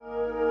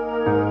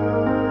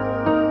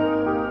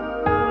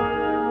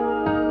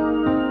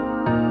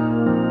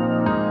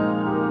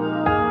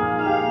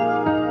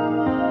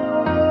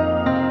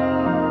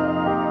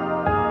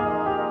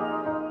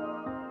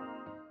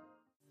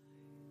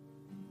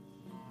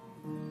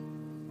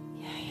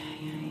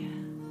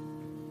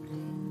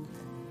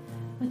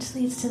which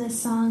leads to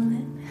this song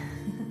that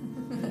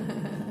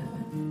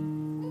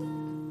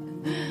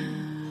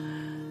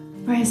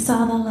where I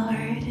saw the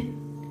Lord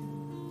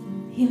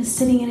and he was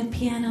sitting at a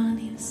piano and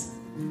he was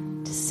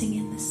just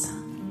singing this song.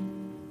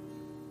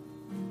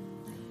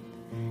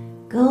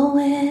 Go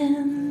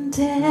and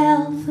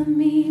tell for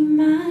me,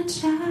 my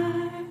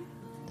child.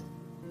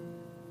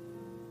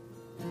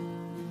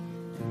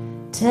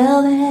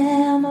 Tell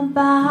them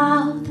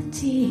about the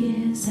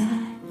tears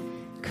I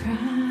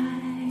cried.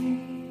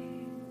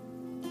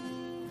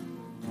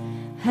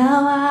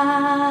 How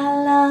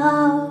I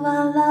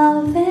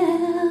love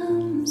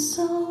them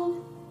so.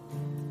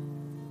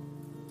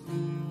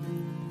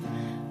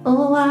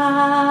 Oh,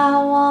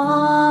 I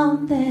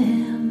want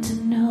them to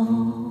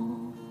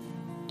know.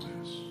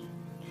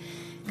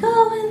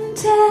 Go and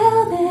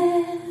tell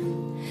them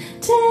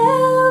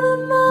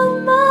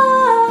of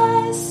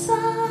my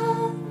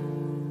son.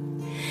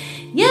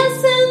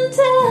 Yes, and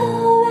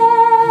tell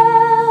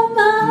them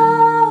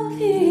of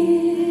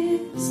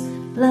his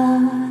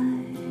blood.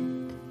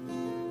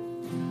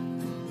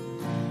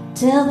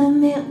 Tell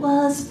them it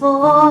was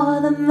for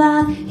them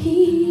that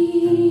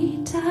he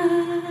died.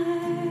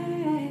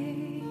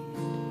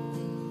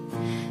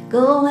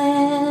 Go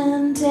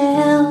and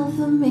tell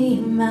for me,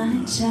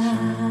 my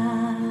child.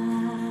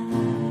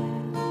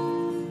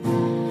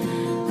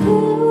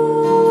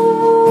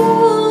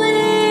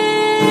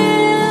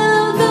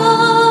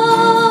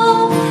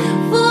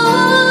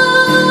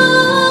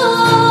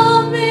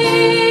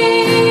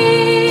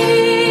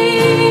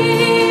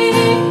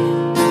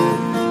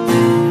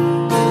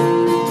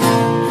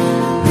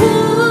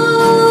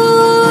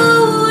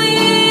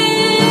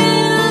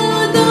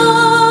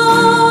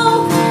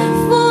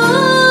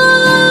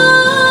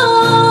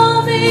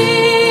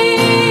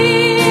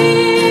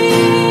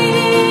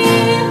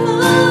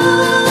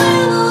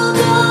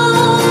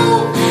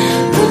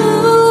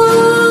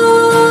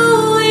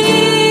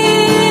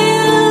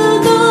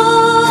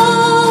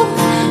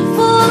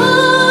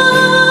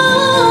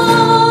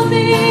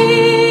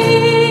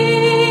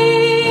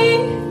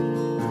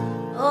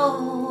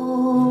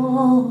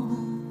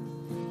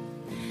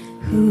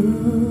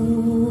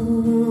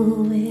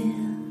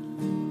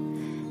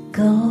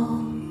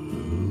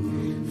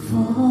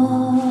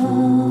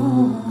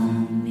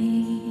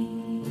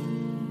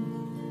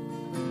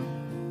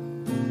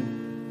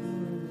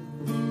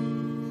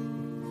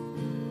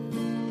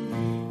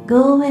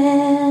 Go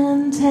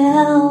and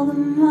tell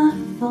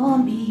them for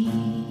me.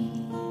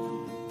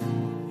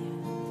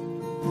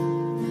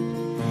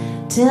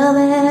 Tell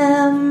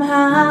them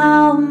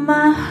how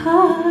my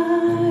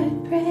heart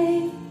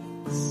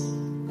breaks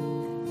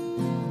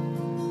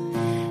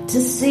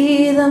to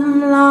see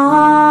them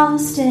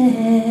lost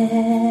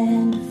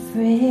and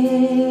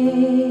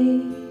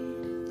afraid.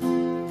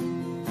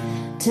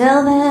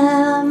 Tell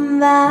them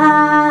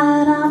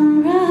that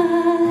I'm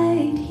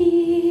right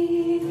here.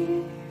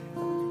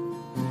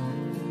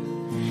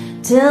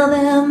 Tell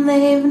them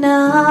they've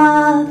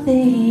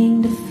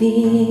nothing to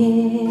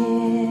fear.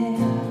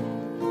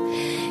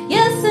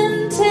 Yes,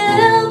 and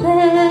tell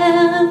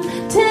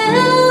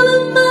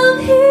them of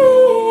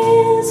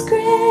his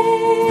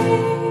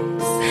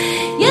grace.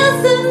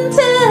 Yes, and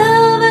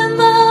tell them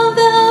of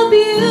the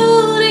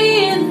beauty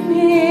in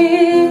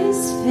his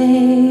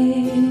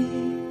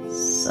face.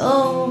 So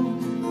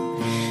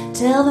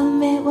tell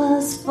them it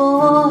was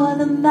for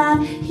them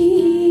that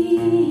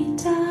he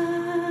died.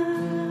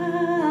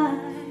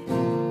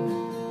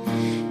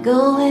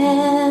 Go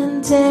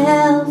and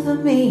tell for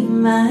me,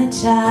 my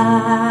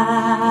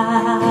child.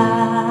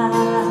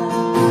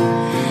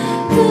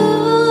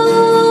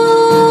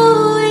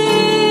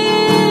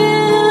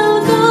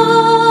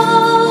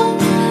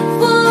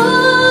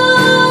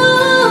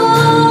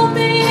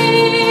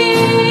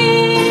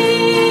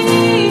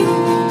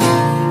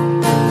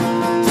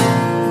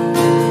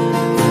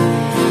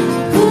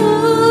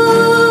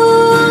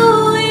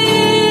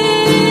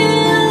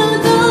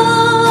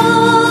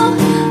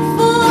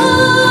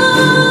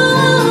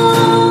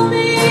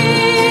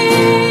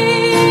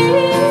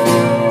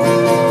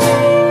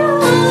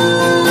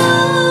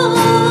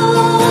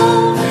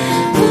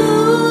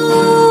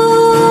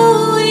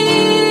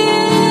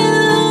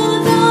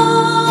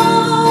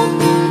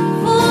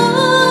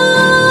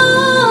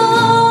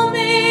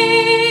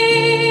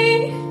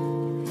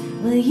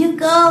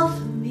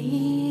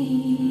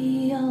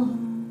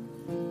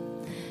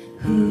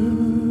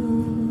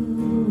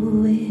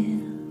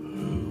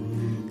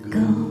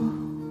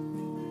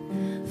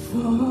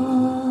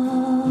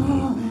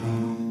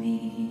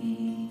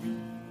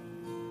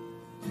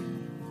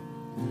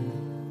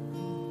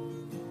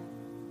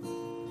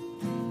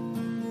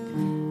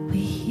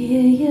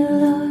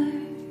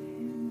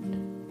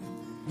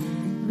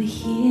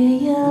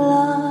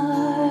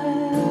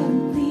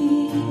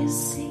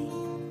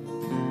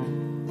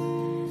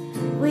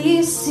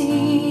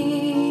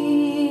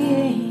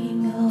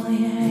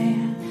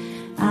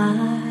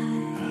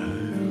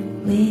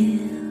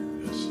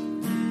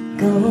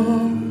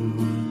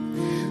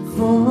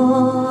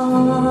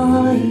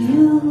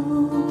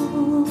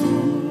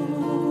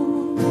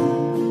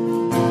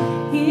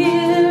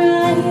 Here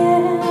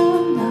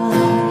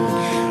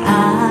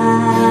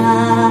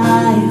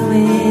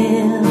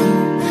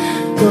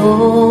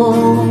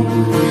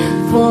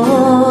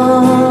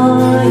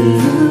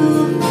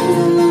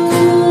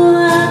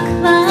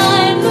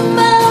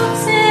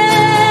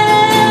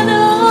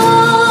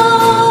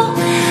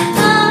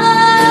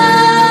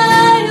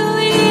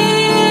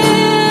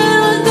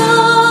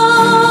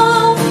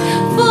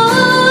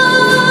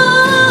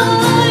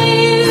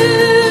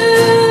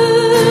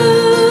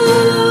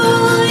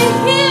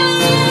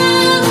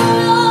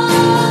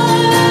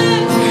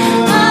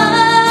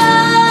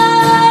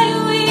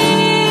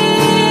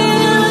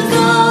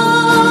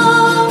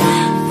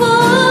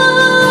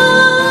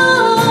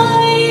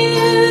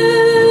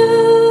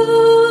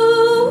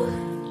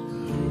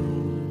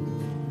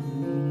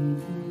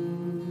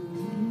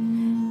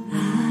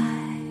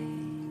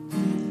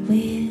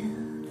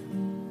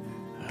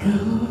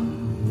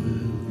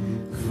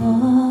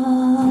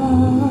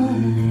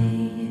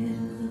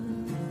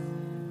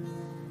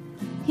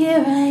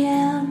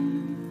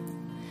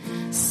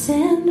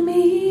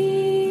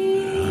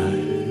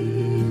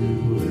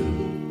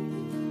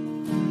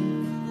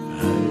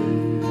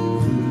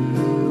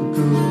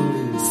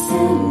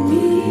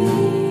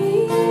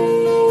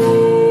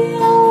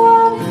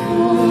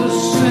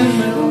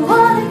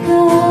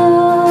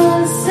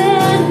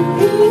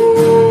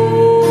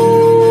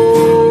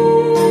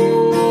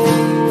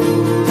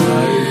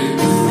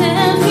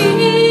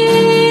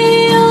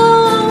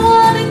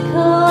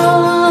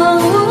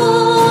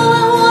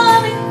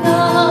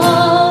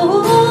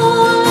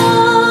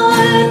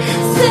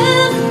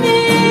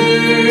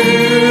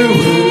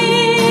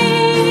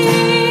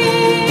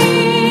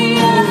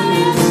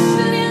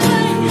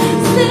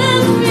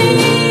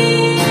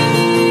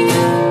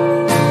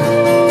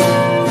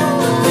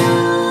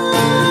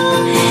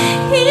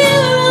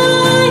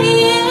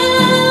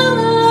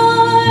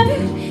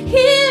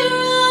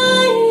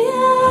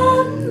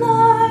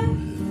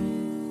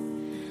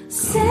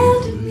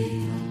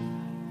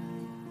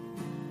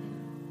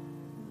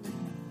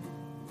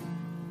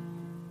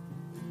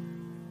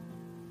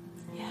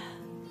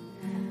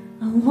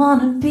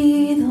wanna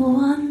be the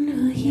one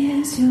who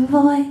hears your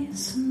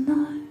voice and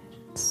Lord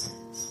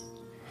says,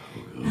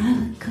 I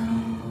will go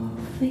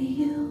for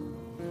you.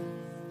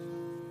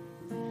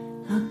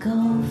 I'll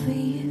go for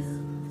you.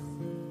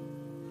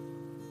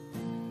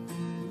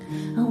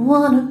 I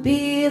wanna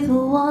be the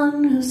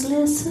one who's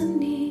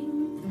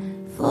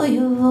listening for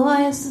your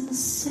voice and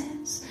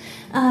says,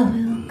 I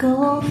will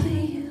go for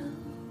you.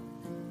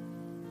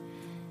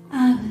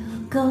 I will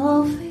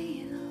go for you.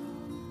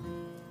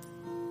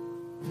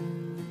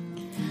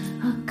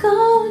 I'll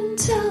go and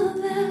tell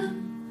them.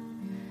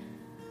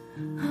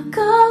 I'll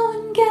go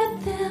and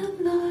get them,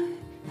 Lord.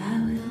 I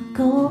will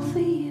go for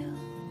you.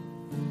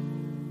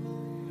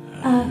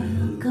 I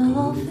will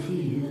go for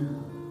you.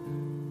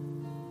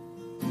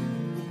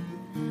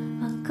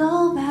 I'll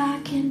go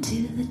back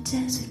into the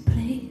desert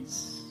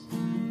place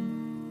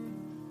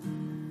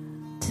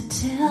to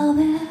tell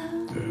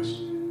them. Yes.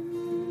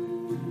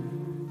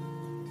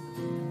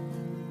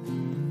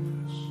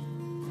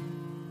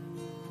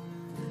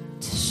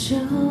 To show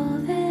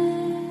them.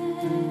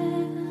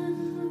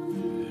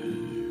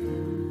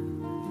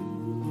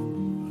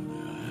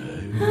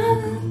 I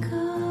will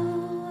go,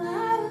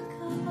 I will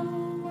go,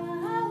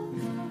 I will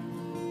go.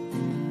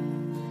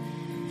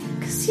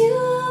 'Cause you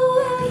are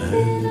worth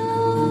it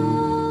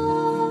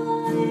all.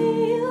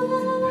 You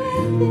are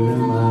worth it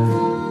all.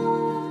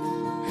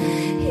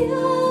 You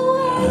are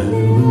worth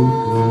it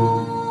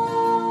all.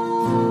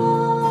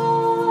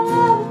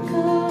 I will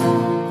go.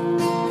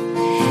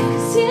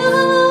 'Cause you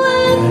are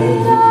worth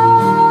it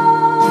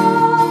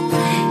all.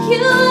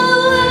 You are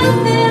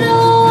worth it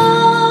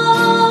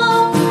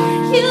all.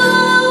 You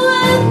are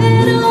worth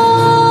it all.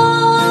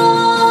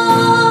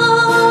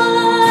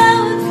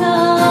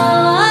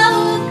 I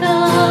will go,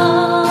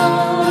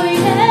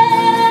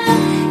 yeah.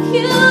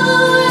 You are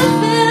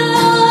worth it,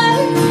 Lord.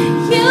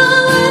 You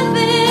are worth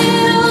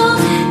it all.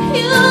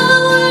 You are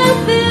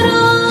worth it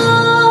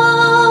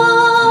all.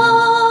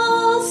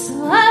 So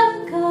I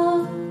will go.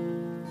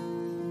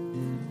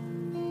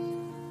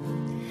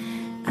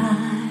 I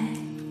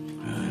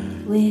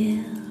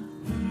will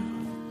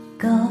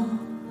go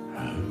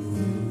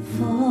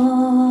for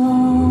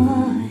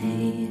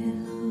you.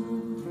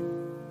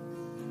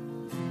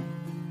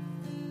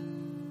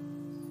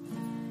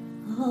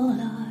 Oh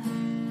Lord,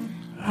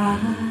 I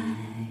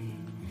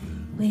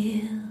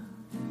will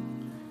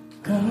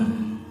go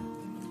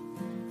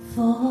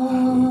for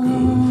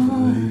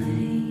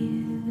you.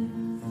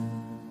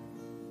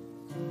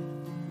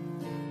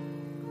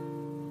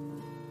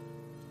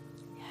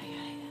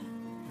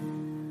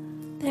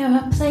 There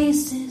are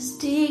places,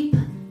 deep,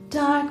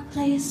 dark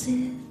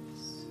places,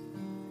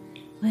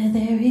 where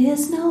there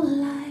is no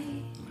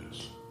light.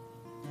 Yes.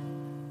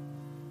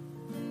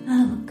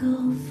 I will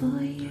go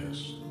for you.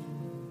 Yes.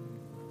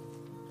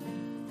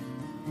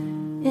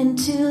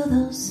 Into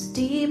those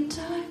deep,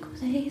 dark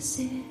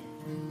places,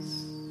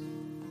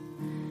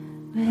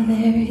 where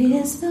there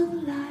is no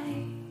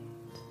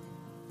light.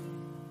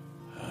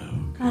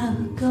 I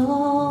will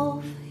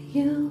go for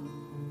you.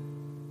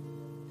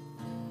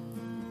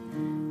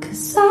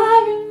 'Cause I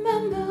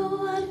remember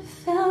what it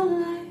felt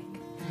like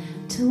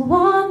to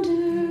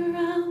wander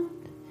around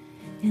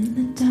in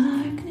the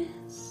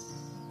darkness.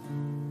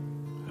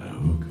 I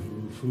will go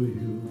for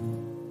you.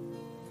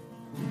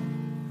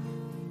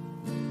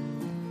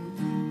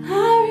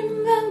 I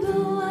remember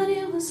what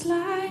it was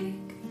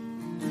like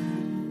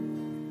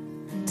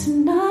to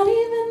not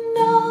even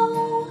know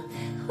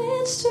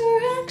which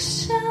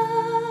direction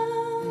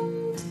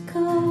to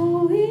go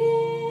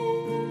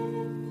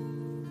in.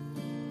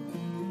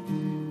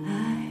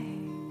 I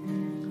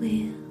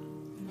will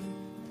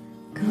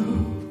go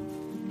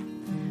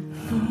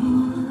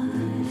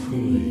for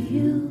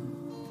you.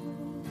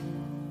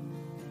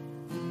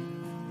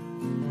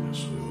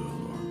 Yes, we will,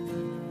 Lord.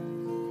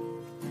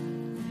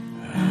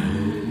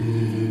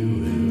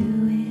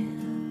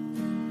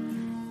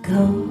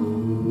 Go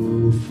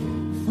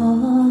for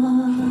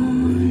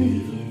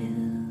you.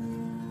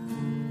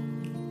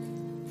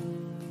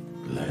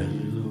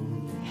 Gladly,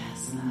 Lord.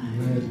 Yes,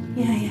 Lord.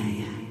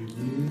 Gladly.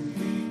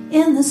 Yeah.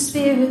 In the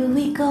spirit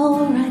we go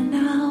right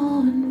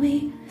now, and we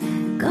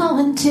go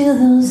into to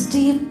those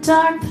deep,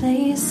 dark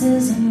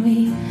places, and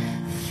we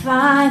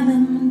find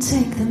them and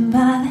take them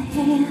by the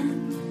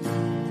hand.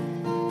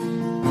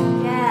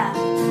 Yeah.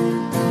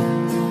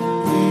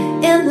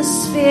 In the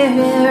spirit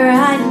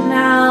right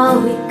now,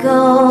 we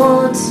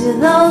go to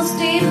those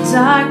deep,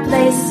 dark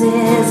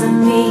places,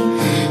 and we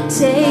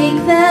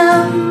take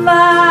them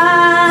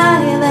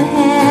by the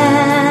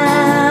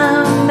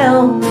hand.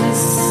 Oh, we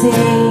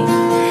sing.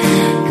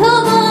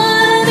 Come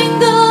on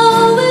and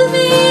go with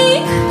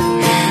me.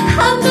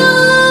 I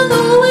know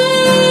the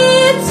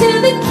way to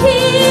the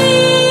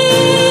King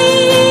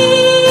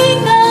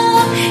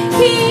of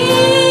Kings.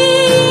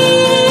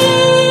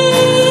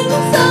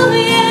 Oh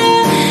yeah,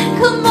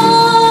 come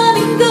on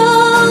and go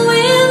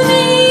with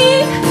me.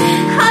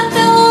 I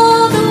know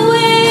the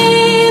way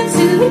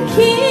to the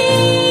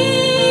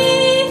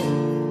King,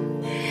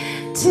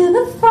 to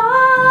the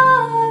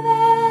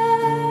Father.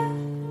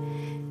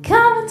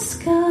 Come, let's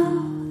go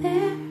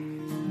there.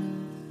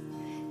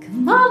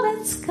 Come on,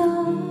 let's go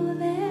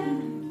there.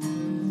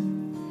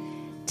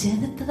 To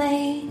the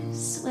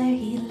place where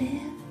He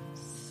lives.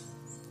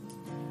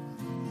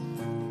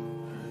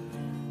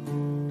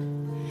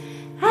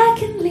 I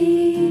can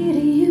lead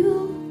you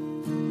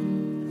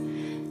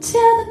to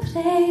the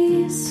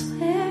place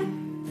where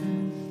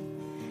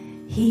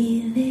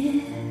He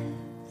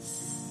lives.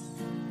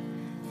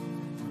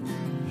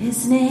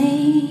 His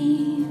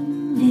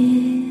name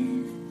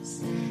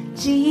is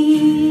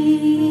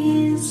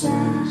Jesus.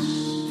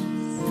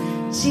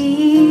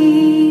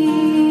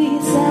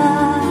 Jesus.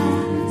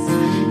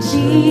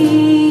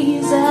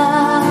 Jesus.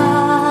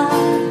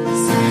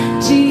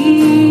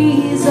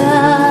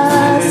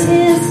 Jesus.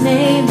 His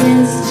name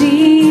is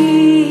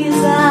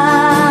Jesus.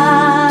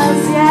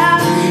 Yeah.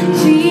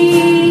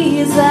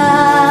 Jesus.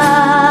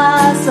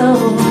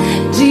 Oh,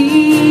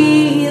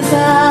 Jesus.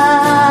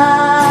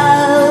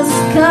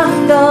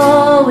 Come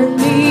go with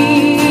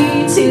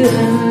me to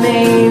the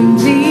name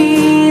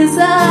Jesus.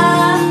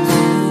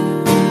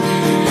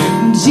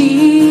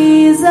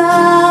 Jesus.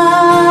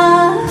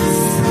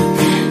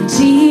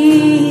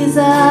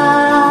 Jesus.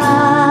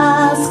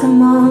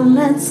 Come on,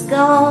 let's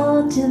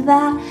go to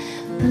that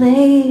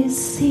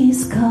place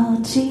He's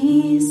called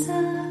Jesus.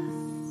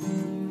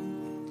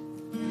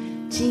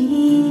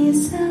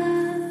 Jesus.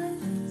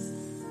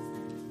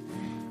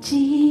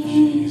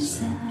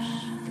 Jesus.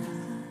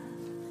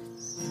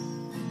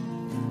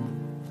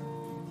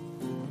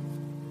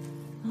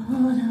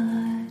 Oh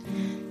Lord,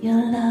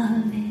 your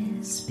love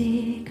is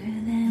bigger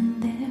than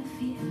their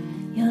fear.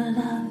 Your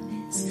love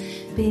is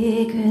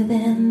bigger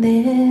than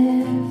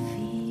their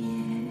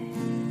fear.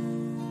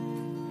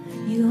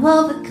 You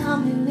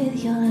overcome it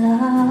with your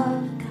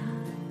love, God.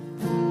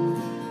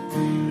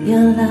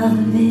 Your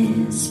love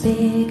is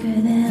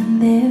bigger than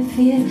their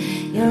fear.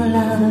 Your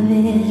love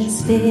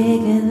is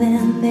bigger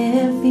than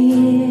their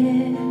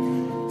fear.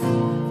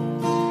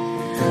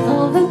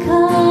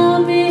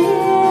 Overcome it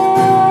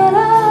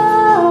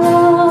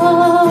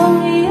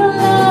all. Your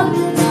love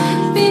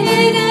is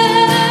bigger.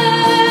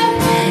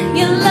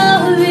 Your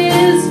love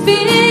is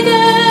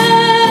bigger.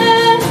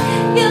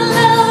 Your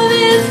love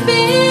is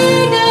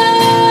bigger.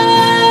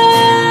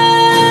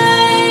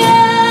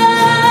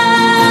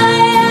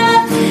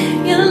 Yeah.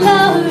 Your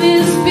love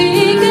is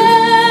bigger.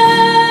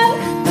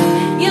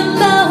 Your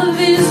love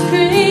is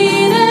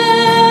greater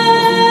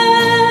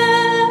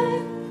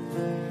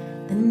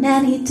than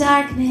any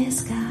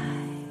darkness, God.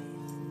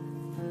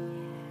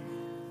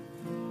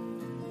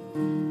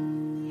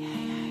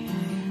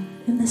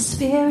 In the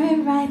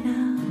spirit right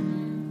now.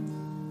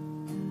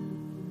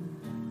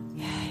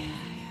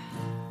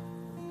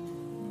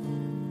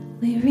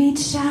 We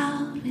reach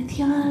out with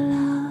your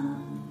love.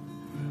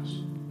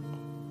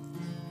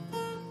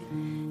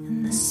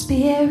 In the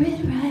spirit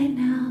right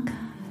now, God.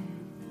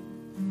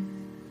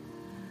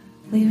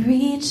 We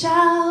reach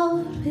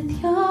out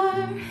with your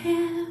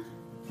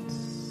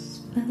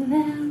hands for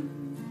them.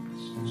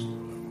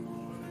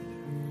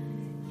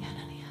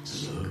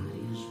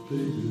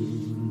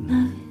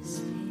 Love is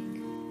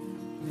big.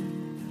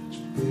 It's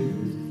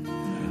bigger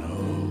than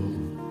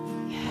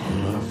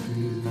all our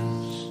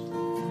fears.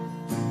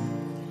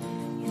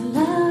 Your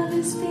love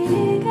is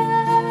bigger.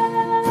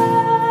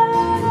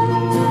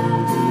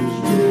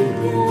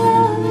 Your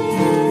love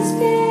is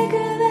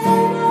bigger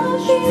than our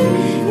fear.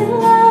 Your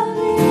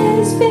love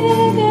is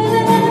bigger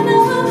than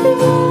our fear.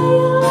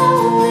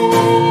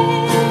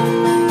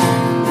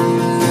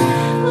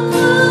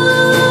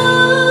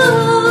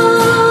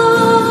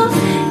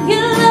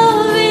 Your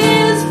love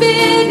is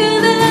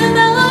bigger than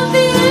our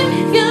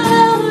fear. Your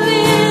love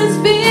is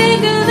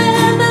bigger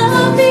than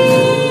our fear.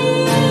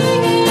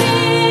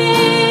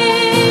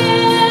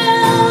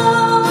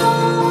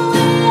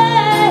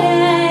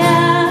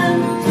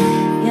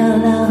 Your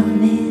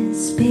love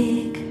is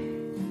bigger.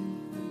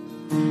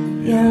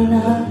 Your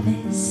love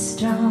is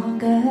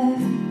stronger.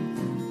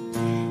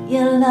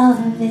 Your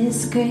love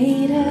is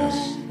greater.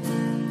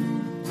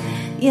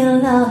 Your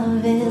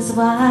love is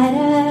wider.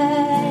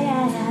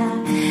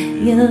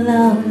 Your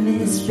love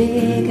is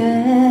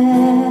bigger.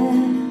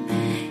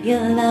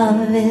 Your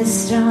love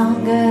is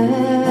stronger.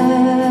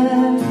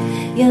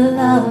 Your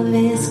love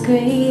is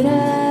greater.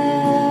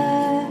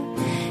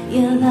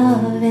 Your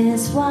love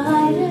is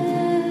wider.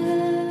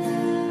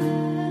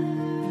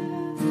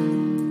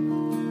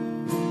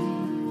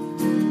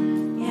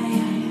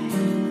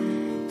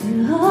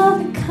 You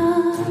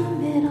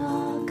overcome it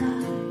all,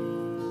 God.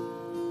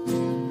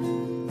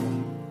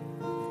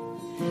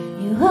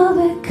 You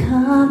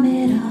overcome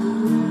it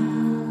all.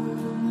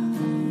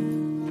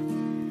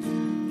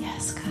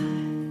 Yes,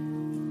 God.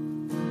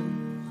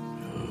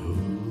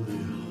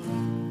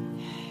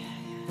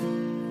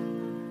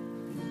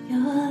 Your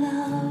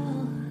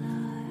love,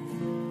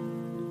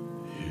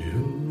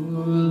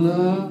 Your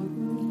love.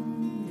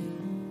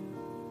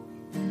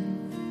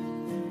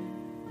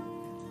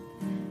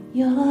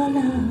 your love,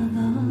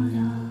 oh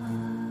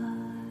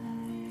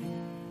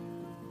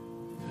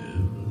It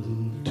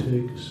will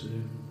take us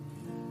there.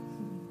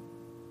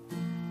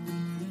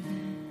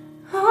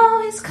 Lord.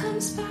 Always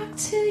comes back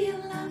to your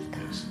love,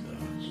 God. Yes, it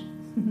does.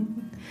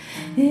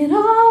 It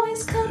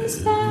always comes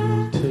It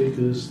back will take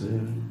us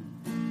there.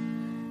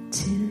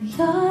 to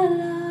your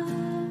love.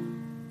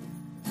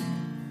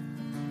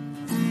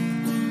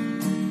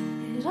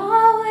 It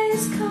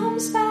always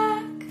comes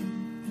back.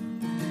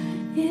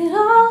 It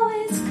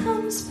always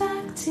comes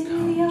back to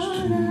your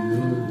Comes to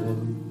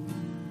love.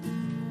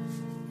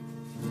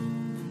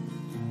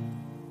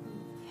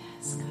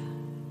 Yes,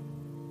 God.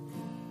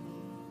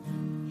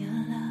 Your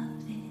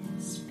love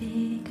is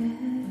bigger.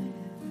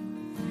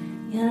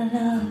 Your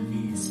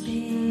love is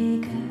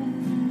bigger.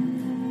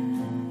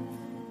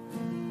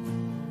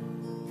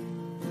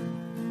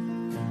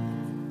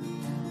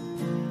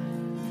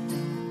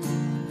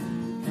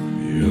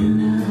 Your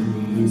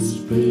love is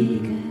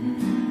bigger.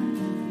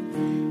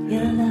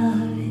 Your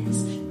love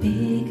is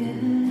bigger.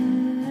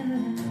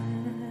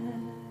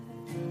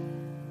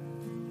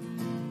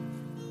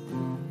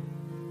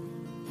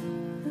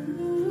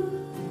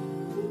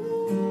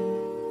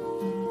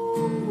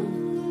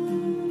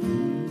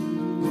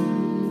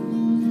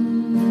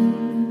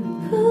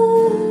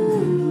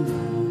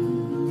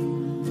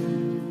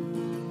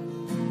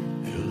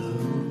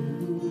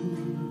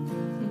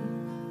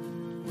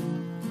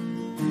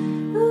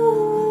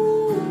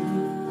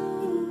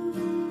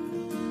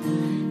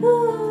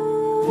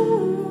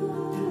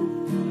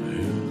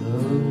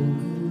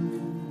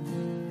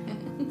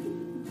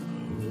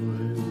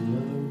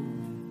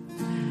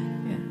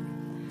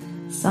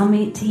 Psalm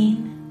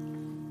 18,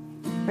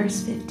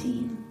 verse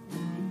 15.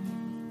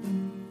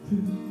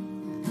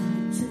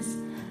 It says,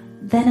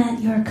 Then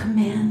at your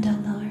command,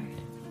 O Lord,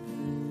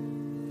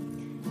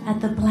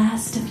 at the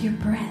blast of your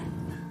breath,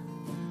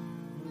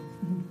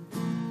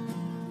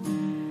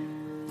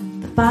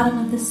 the bottom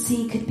of the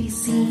sea could be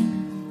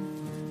seen,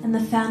 and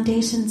the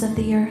foundations of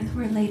the earth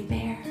were laid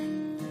bare.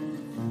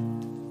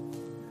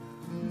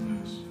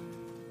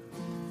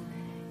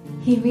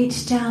 He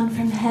reached down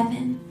from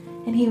heaven,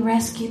 and he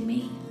rescued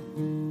me.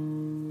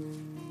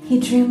 He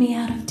drew me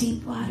out of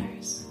deep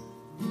waters.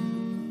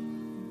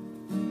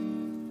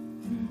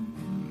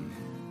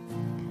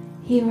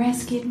 He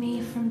rescued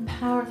me from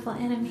powerful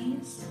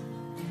enemies,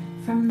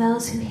 from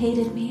those who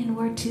hated me and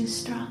were too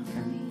strong for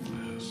me.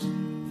 Yes,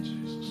 in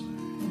Jesus'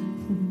 name.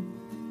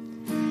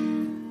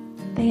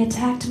 They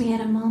attacked me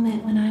at a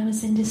moment when I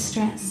was in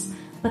distress,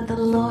 but the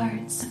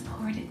Lord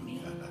supported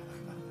me.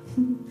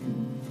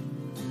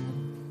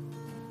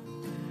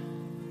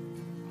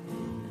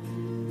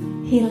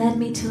 He led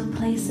me to a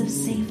place of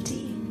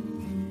safety.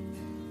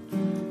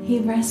 He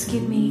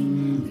rescued me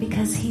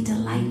because he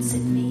delights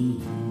in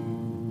me.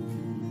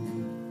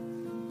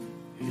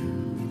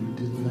 You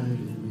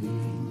delighted me.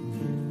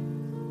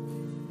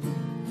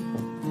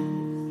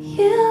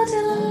 You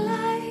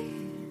delight.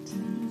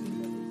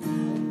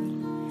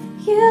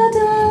 You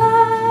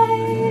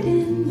delight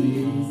in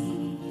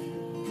me.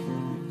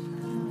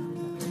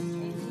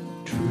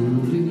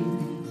 Truly,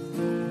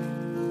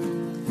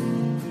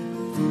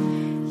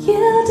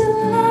 You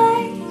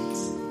delight.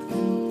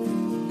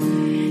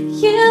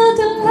 You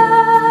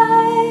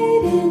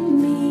delight in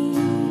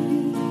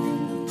me.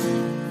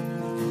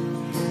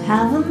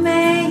 How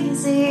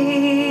amazing.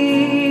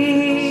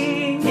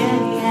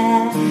 Yeah,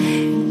 yeah.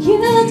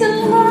 You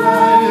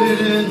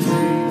delight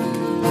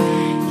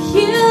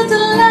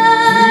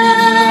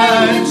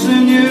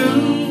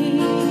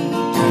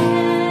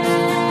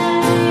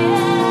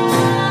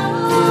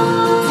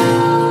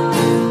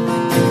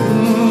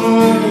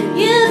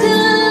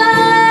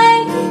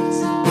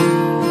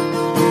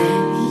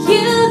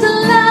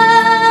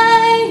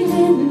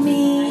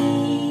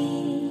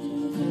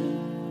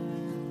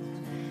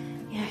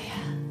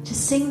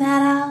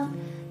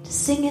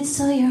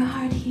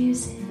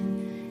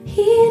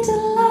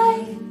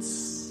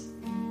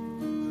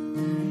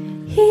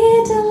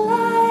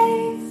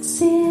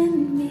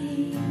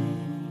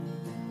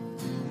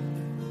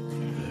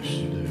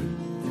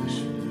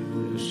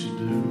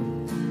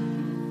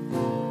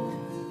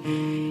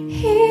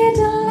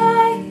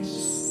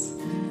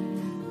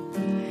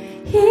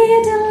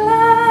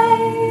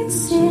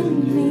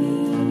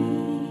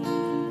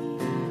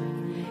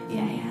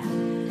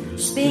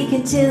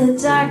into the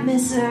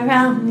darkness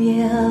around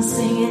you,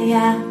 singing,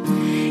 yeah.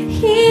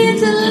 He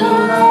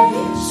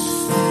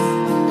delights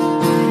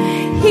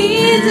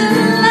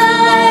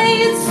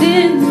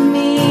in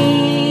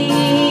me.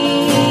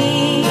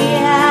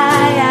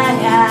 Yeah,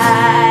 yeah,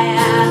 yeah,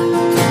 yeah.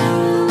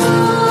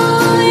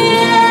 Oh,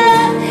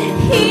 yeah.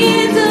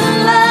 He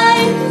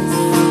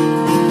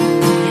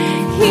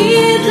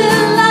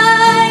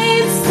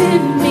delights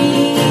in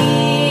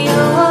me.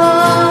 Oh,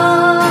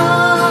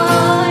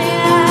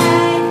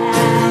 yeah,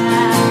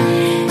 yeah.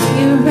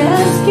 You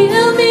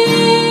rescue me,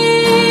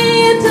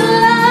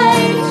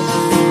 delight,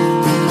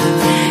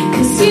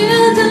 'cause you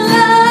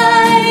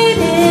delight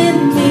in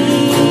me.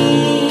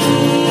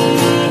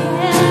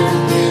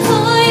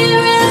 Oh, you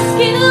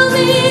rescue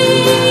me,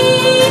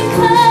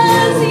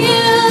 'cause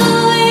you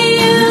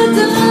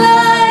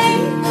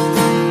delight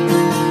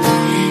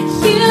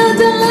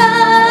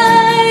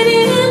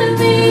in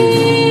me.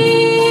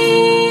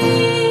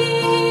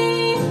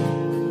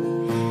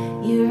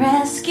 You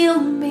rescue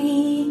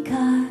me,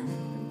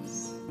 'cause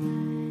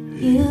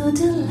you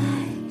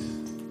delight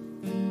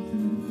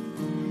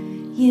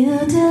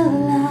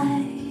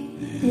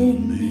in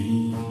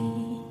me.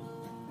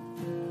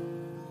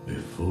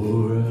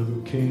 Before I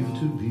ever came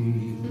to be,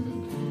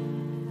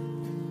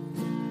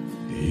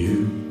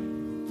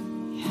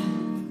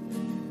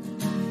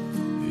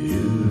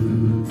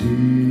 you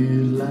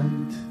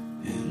delight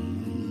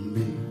in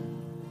me.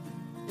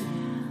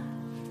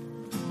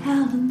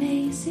 How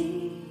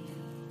amazing.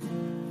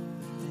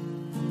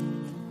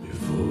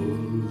 Before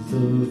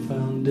the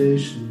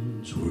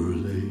foundations were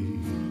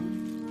laid,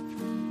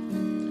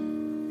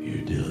 you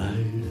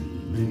delight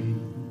in me.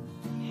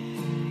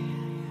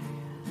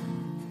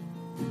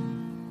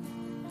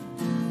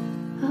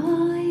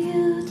 Oh,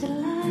 you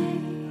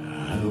delight.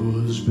 I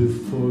was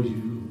before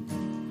you,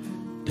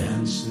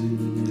 dancing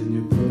in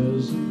your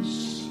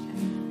presence.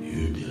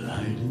 You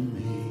delight in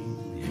me.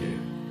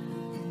 Yeah.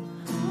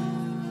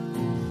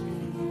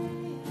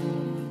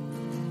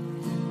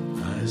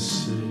 I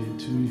say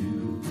to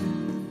you,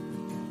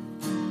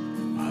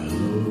 my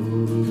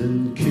Lord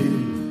and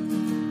King,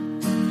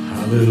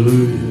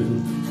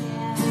 hallelujah.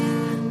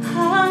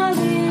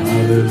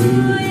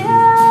 Hallelujah.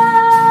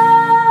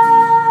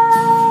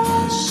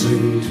 I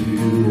sing to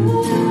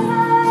you,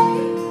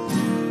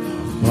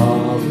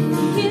 Father,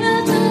 You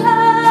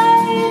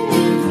delight in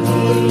me.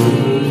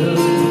 hallelujah.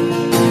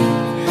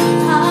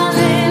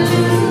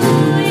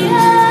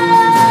 Hallelujah.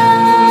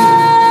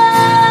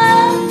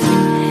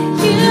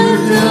 You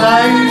Delight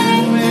delight.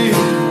 in me,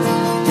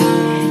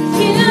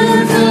 You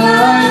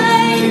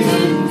delight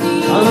in me.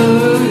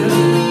 hallelujah.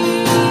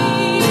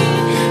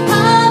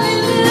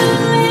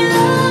 Hallelujah.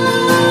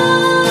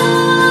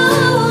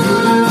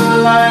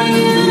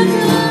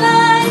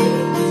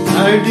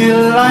 I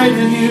delight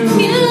in you.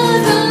 You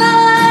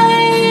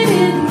delight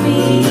in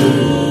me.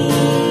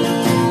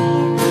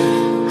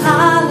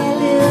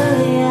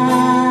 Hallelujah.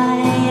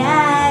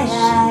 Yeah,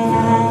 yeah,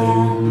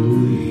 yeah.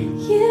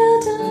 You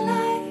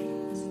delight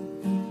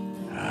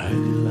I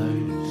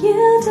delight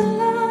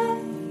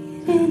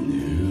in in me.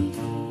 you.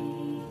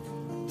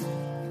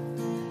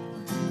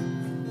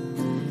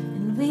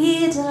 And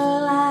we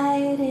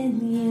delight in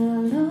you,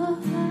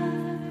 Lord.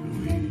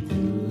 We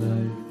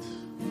delight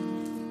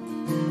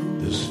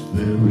this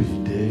very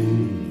day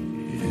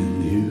in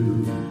you.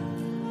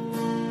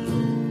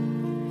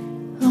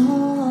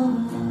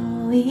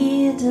 Oh,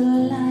 we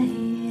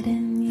delight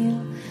in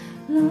you,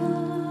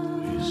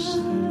 Lord. We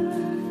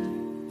sing,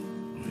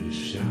 we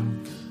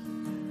shout,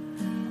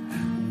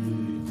 and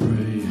we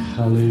pray,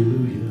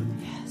 hallelujah,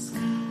 Yes,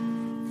 God.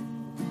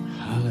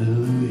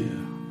 hallelujah.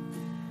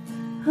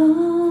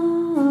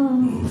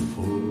 Oh, Oh,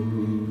 for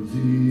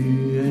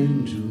the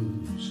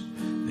angels,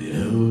 the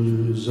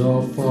elders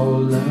all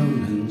fall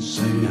down and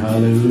sing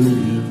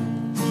hallelujah,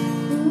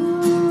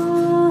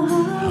 oh,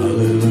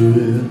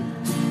 hallelujah.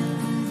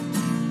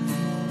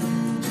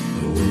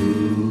 The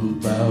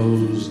world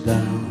bows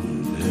down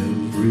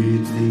every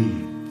knee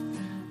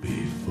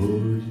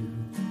before you,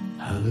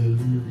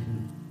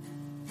 hallelujah,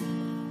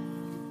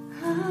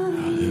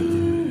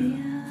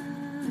 hallelujah.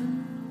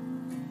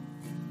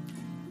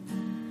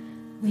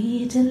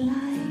 We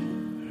delight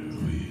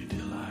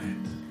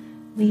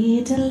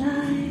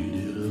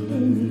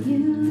in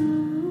you.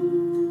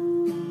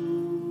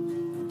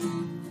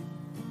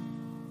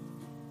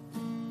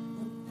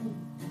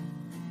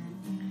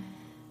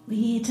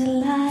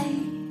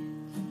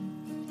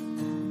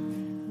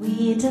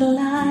 We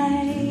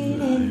delight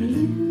in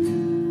you.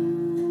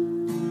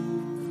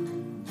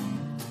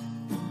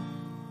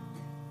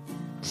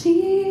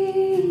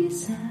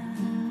 Jesus.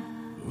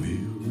 We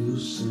will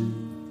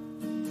sing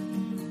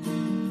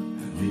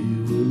and we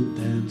will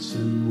dance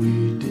and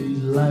we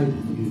delight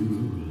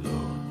in you,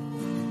 Lord.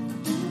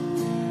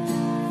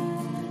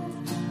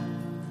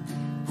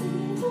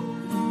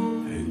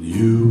 And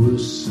you will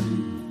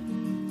sing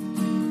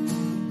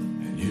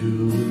and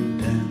you will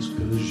dance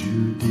 'cause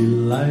you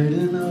delight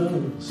in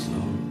us,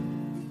 Lord.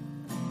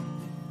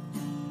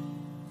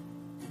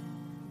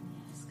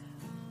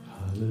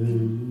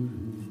 Hallelujah.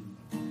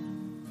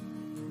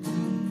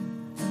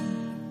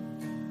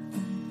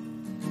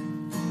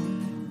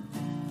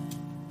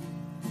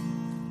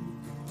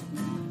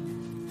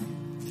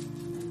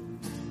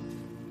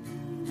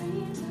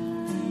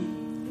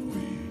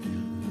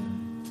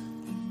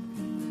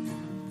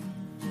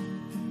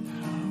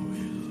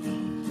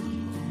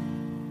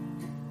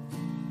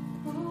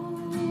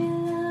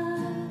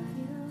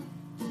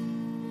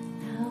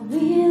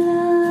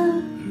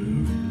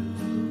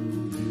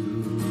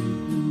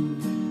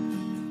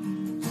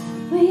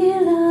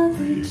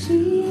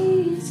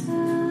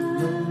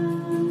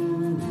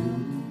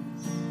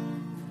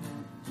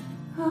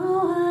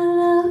 Oh,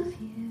 I love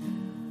you.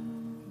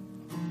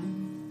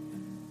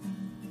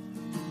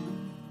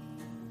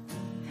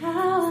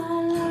 How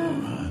I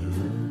love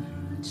you,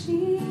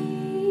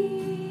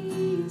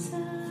 Jesus.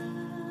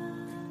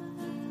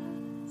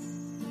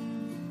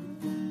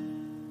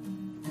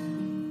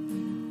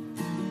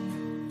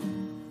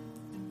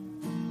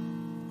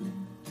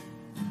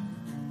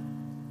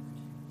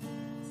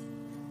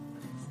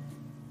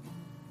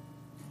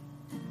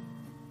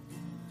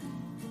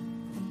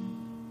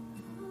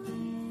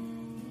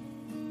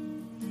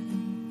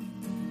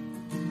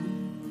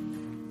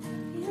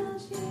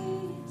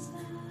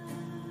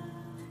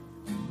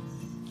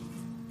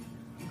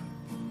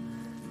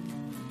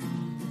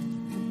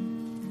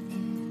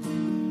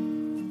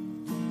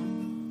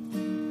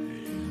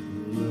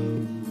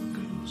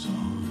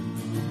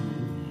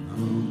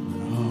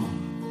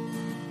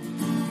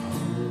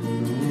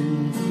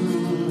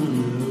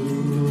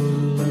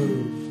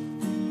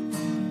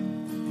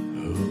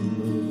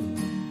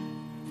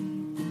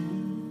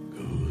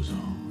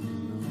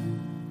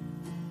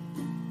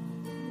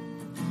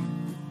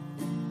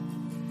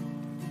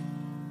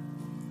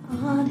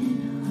 On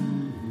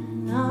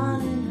and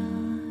on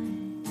and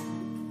on.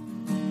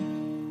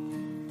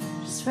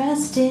 Just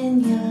rest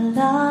in your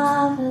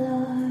love,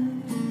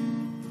 Lord.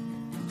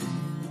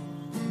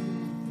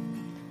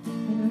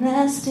 And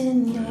rest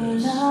in your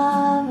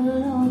love,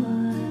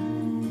 Lord.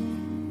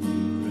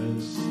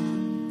 Rest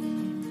in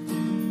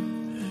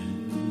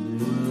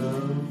your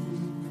love.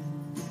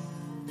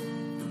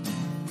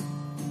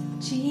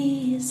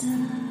 Jesus,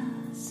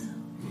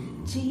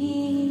 oh,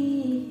 Jesus.